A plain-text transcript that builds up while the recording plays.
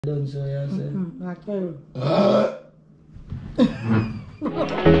Done so, yeah, I tell you.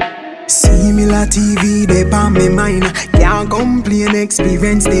 Similar TV, they on me mind. Can't complain,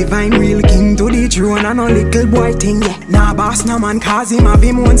 experience divine. Real king to the throne and a little boy thing, yeah. Nah boss, no man, cause him have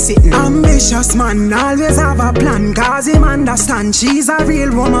him own sitting. Ambitious man, always have a plan, cause him understand she's a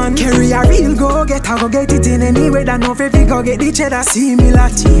real woman. Carry a real go-getter, go get it in any way that no if we go get the cheddar. Similar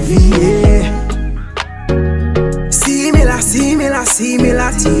TV, yeah. Similar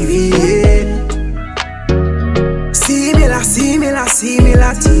TV, yeah.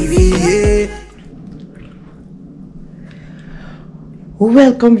 Similar TV, yeah.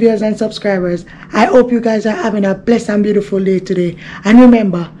 Welcome viewers and subscribers. I hope you guys are having a blessed and beautiful day today. And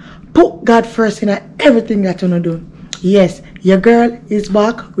remember, put God first in everything that you do. Yes, your girl is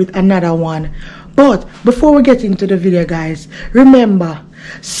back with another one. But before we get into the video, guys, remember,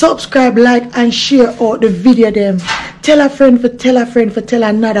 subscribe, like, and share out the video them. Tell a friend for tell a friend for tell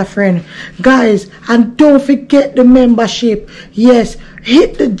another friend. Guys, and don't forget the membership. Yes,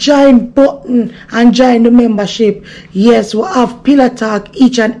 hit the join button and join the membership. Yes, we'll have Pillar Talk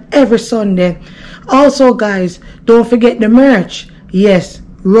each and every Sunday. Also, guys, don't forget the merch. Yes,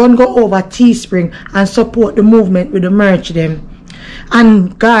 run go over Teespring and support the movement with the merch them.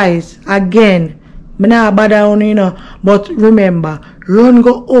 And guys, again, me nah bother on you know, but remember, run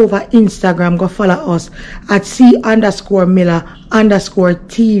go over Instagram, go follow us at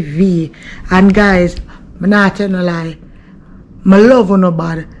C_Miller_TV. And guys, me nah tell no lie, me love no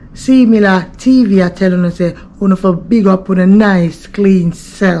bad. C Miller TV, I tell you say, you for big up on a nice clean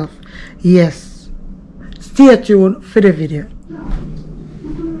self. Yes, stay tuned for the video.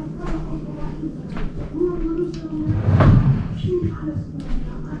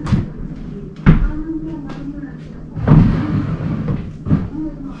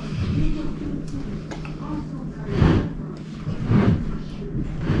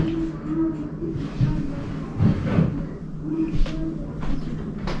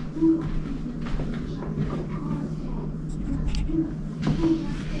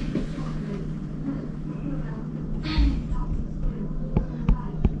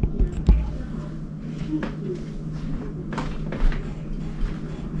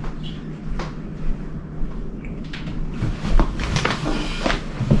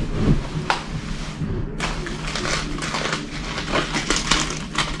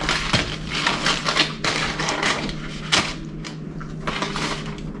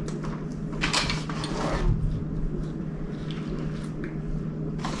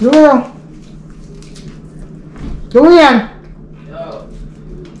 Julian. Yo.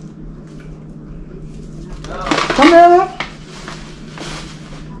 Come here.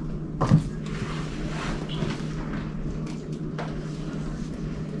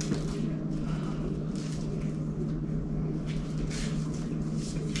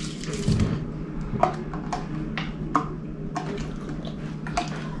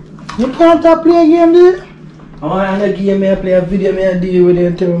 You can't play a game, dude? I want to game, I play a video, I deal with it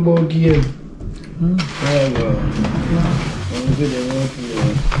and tell me about game. Yeah, bro.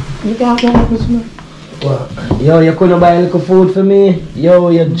 You can't come up with me. What? Yo, you couldn't buy a little food for me?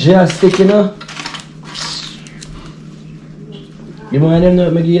 Yo, you're just sick, you know? You mind them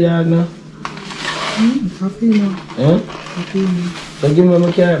not make you dog now? I feel now. Huh? I feel now. So give me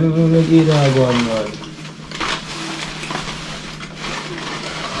my cat, make you dog one, man.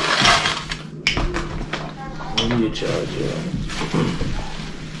 What do you charge, yo?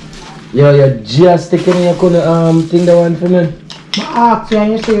 Yo, you're just sticking in, you couldn't think the one for me? I asked you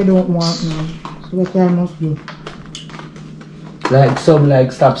and you say you don't want now. So what I must do?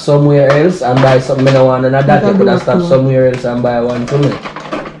 Like stop somewhere else and buy something I don't want, and that you could have stop somewhere else and buy one for me.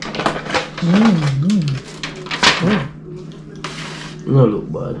 No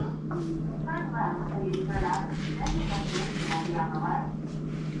look bad.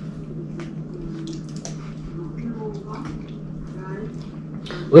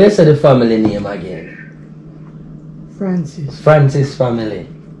 Where's the family name again? Francis. Francis family.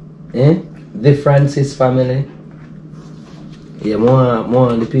 Eh? The Francis family. Yeah,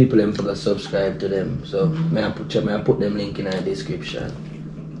 more of the people them to subscribe to them. So may I put them link in the description.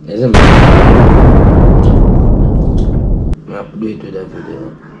 Isn't it? May I do it with that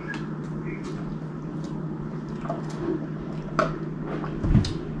video.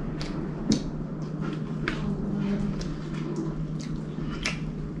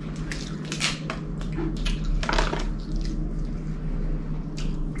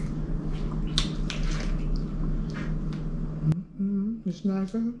 It's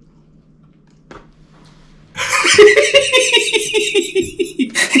not good.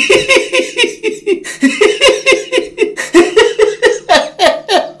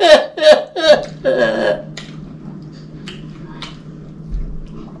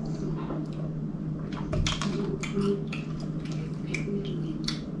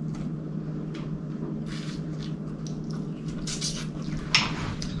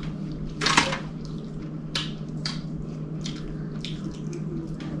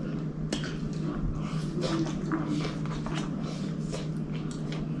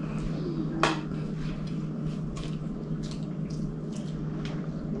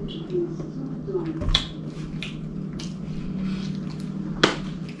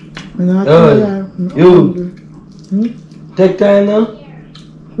 You take time now?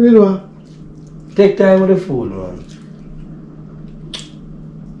 Really what? Take time with the food, man.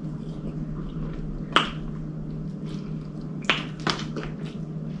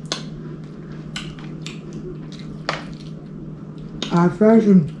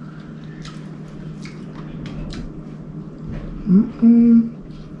 Fashion.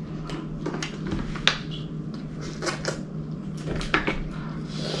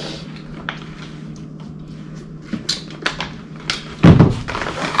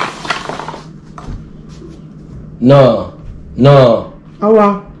 No. No.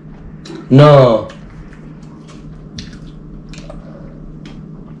 Awa. No.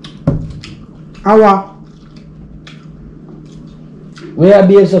 Awa. Where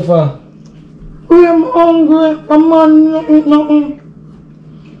are you so far? I'm hungry. I'm not eat nothing.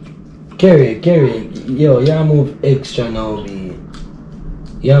 Kerry, yo, you move extra now, B.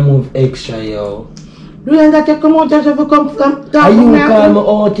 You move extra, yo. You ain't got to come out just to come from Are you call me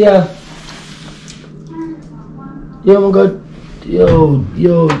out here? Yo, my God. Yo.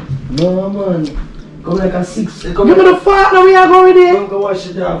 No, man. Come like a 6. Give me the fart now we are going there. Come go wash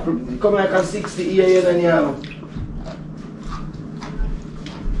it off. Come like a 60 here and here.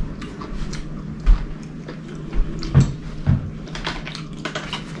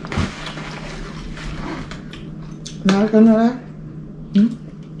 No, can you that?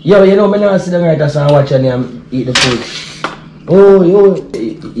 Yo, you know, me not sit down right as I watch and eat the food. Oh, you're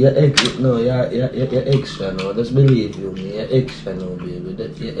extra now. Just believe you me. You're extra now, baby.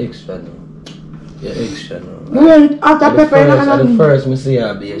 You're extra now. You're extra now. You ain't after pepper and At the nothing. first, me say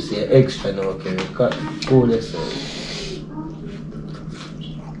you, baby. Say you're extra now, okay? Cool yourself.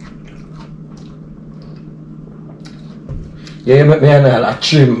 Yeah, you make me a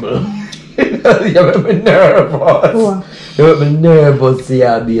tremble. You make me nervous. Oh. You make me nervous, see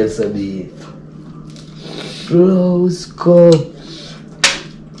you, baby. Close cup.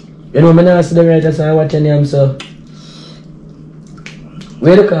 You know, I'm not sitting right as I watch your name, so.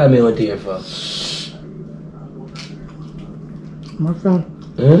 Where do you call me out here for? My friend.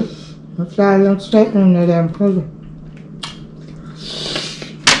 Huh? My friend, I'm straightening the damn cousin.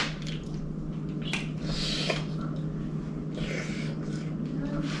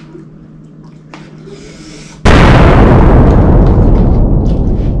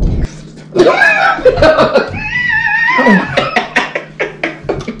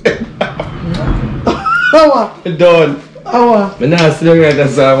 Done. Awa. I'm not sitting right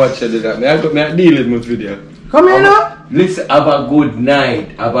as I watch you do that. I deal with my video. Come here now. Listen, have a good night.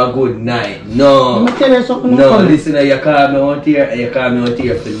 Have a good night. No. Let me tell you something. No, listen, you call me out here and you call me out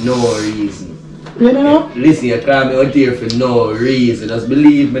here for no reason. You know? Listen, you call me out here for no reason. Just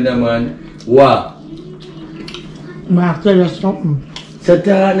believe me, no, man. What? I'll tell you something. So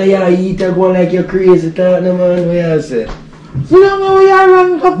talk now, you eat and go like you're crazy. Talk now, man. What you say? See that now we are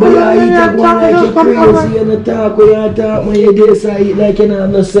running up But you and eat and go like you're crazy. down. You don't talk when you talk, man. You just eat like you don't have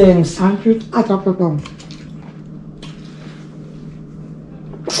no sense. And shoot at a pepper.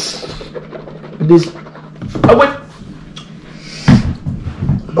 This. I went.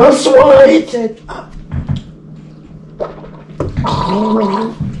 That's why.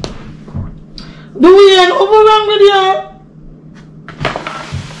 Do we end overrun with you?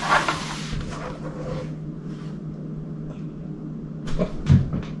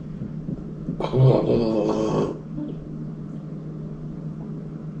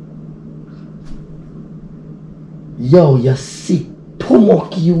 Yo, you sick.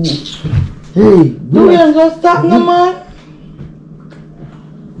 Tomok you. Hey, Do we end just stop no man?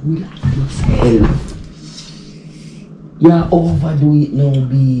 Relax yourself. You overdo it now,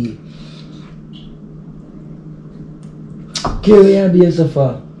 B. Okay, where you be so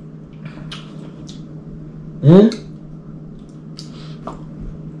far? Huh?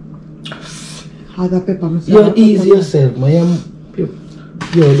 Have a pepper, Mr. Yo, ease yourself, man. Yo,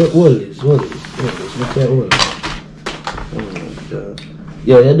 hold this. Look at hold.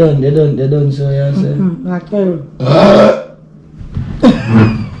 Yo, you're done, so you say. I tell you.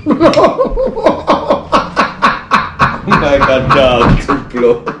 Like a dog to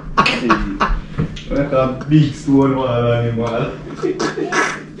blow. Like a big stone wall animal.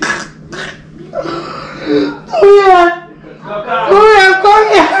 Come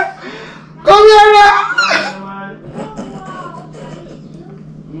here. Come here now.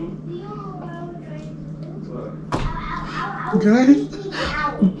 Guys,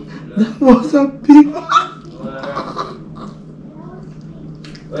 that was a big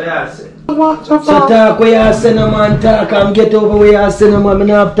What you say? one want so So far. talk where you send a man talk and get over where you send a man. I don't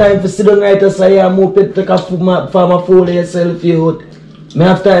have time for sit down right aside and move it take a farmer fool yourself youth. I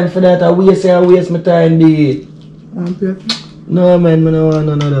have time for that. I waste my time dude. No man, I don't want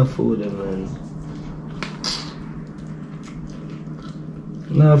none other food man.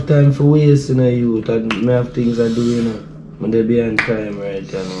 I don't have time for wasting a youth and I have things I do you know. I'm there behind time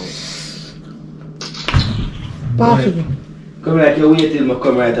right now. Possible. Come right here, wait till I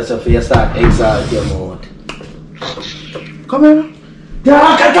come right here so for you start exalt your mouth. Come here.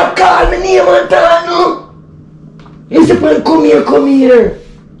 Dog, I can't call me name and talk no. You say come here, come here.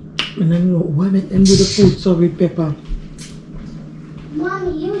 And then why make them do the food so with pepper?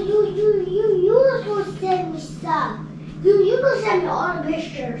 Mommy, you were supposed to send me stuff. You go send me all the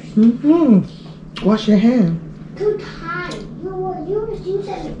pictures. Wash your hand. 2 times. You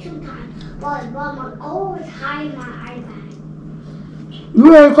sent me 2 times. But my goal was hiding my iPad.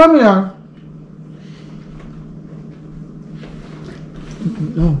 You ain't come here.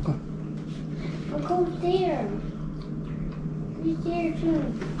 No, come. I'll go there. He's there too.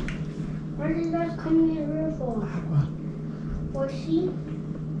 Where did that come in here for? What, see?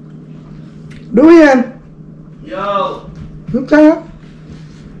 Durian. Yo. You tired?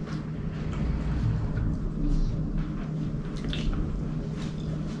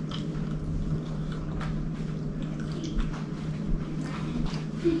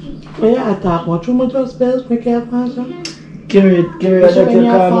 When you attack, what you must just spells make you answer? Carry it, that you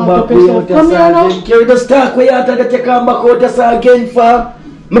come back Come with here now. Carry the stock where you have that you come back with us again for.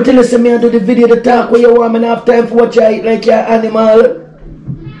 I tell you, me do the video, the talk where you want, and have time for what you eat like your animal.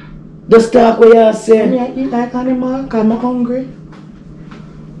 The stock where you say. Come here, eat like animal, because I'm hungry.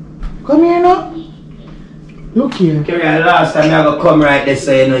 Come here now. Look here. Carry last time I go come right there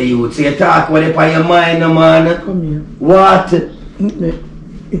say no you. So you talk what up on your mind, no man. Come here. What?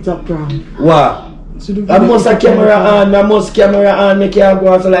 It's a prank. What? I must have camera on, make you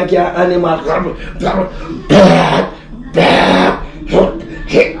go out like your animal.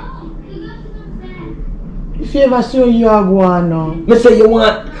 If you ever see you are going now. Me say you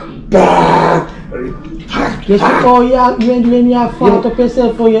want. You see how when you have fought up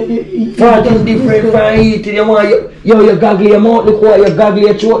yourself for you. Fart is different from eating. You want you gaggle your mouth look while, you gaggle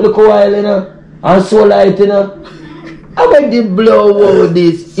your throat look while, you know. And so light, you know. I went to blow over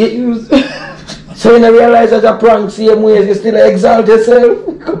this. So you don't realize as a prank same way you still exalt yourself.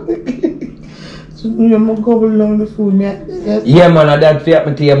 So you must go along the food, man. Yeah man, that for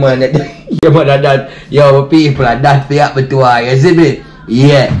happen to you man. Yeah man, that your people that for happen to her, you see me?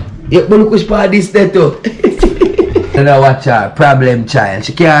 Yeah. You look which part this there too. And I watch her, problem child.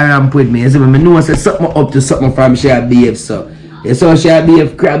 She can't ramp with me. You see me? I know I say something up to something from she behave so. You saw she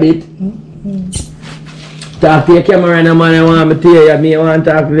behave crab it. Talk to your camera and man, I want me to hear you. I want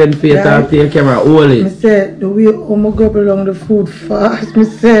to talk to them for you. Talk to your camera. Hold it. I said the way I'm go along the food fast. I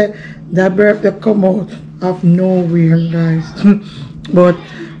said that burp that come out of nowhere, guys. But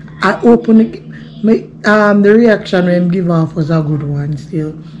I open it. The reaction when give off was a good one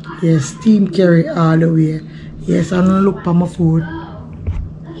still. Yes, steam curry all the way. Yes, I'm gonna look for my food.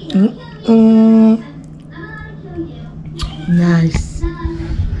 Nice.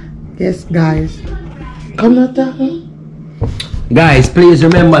 Yes, guys. Come not talking. Guys, please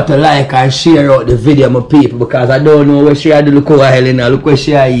remember to like and share out the video, my people, because I don't know where she had to look over Helena, look where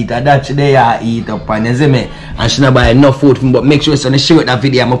she eat, and that's they eat up, and you see me, and she not buy enough food for me, but make sure you share that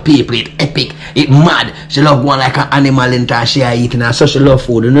video, my people, it epic, it mad, she love one like an animal in time, she eating, and so she love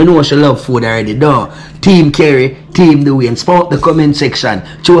food, and you know she love food already, though. Team Kerry, Team Dwayne, spout the comment section,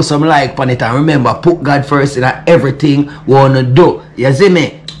 show some like on it, and remember, put God first in everything we wanna do, you see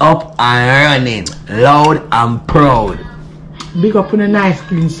me, up and running, loud and proud. Big up on a nice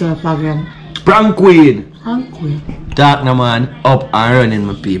clean self again. Prank Queen. Prank Queen. Talk no man, up and running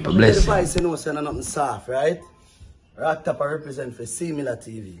my people. Bless you. The voice you know saying nothing soft, right? Rock Top represent for Similar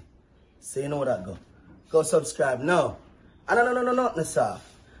TV. So you know that go. Go subscribe now. And no, nothing soft.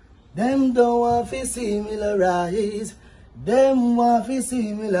 Them don't want to similar rise. Them want to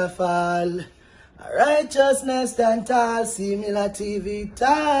similar fall. Righteousness stand tall. Similar TV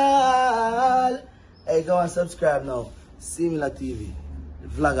tall. Hey, go and subscribe now. Similar TV. The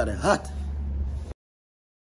vlogger the hot.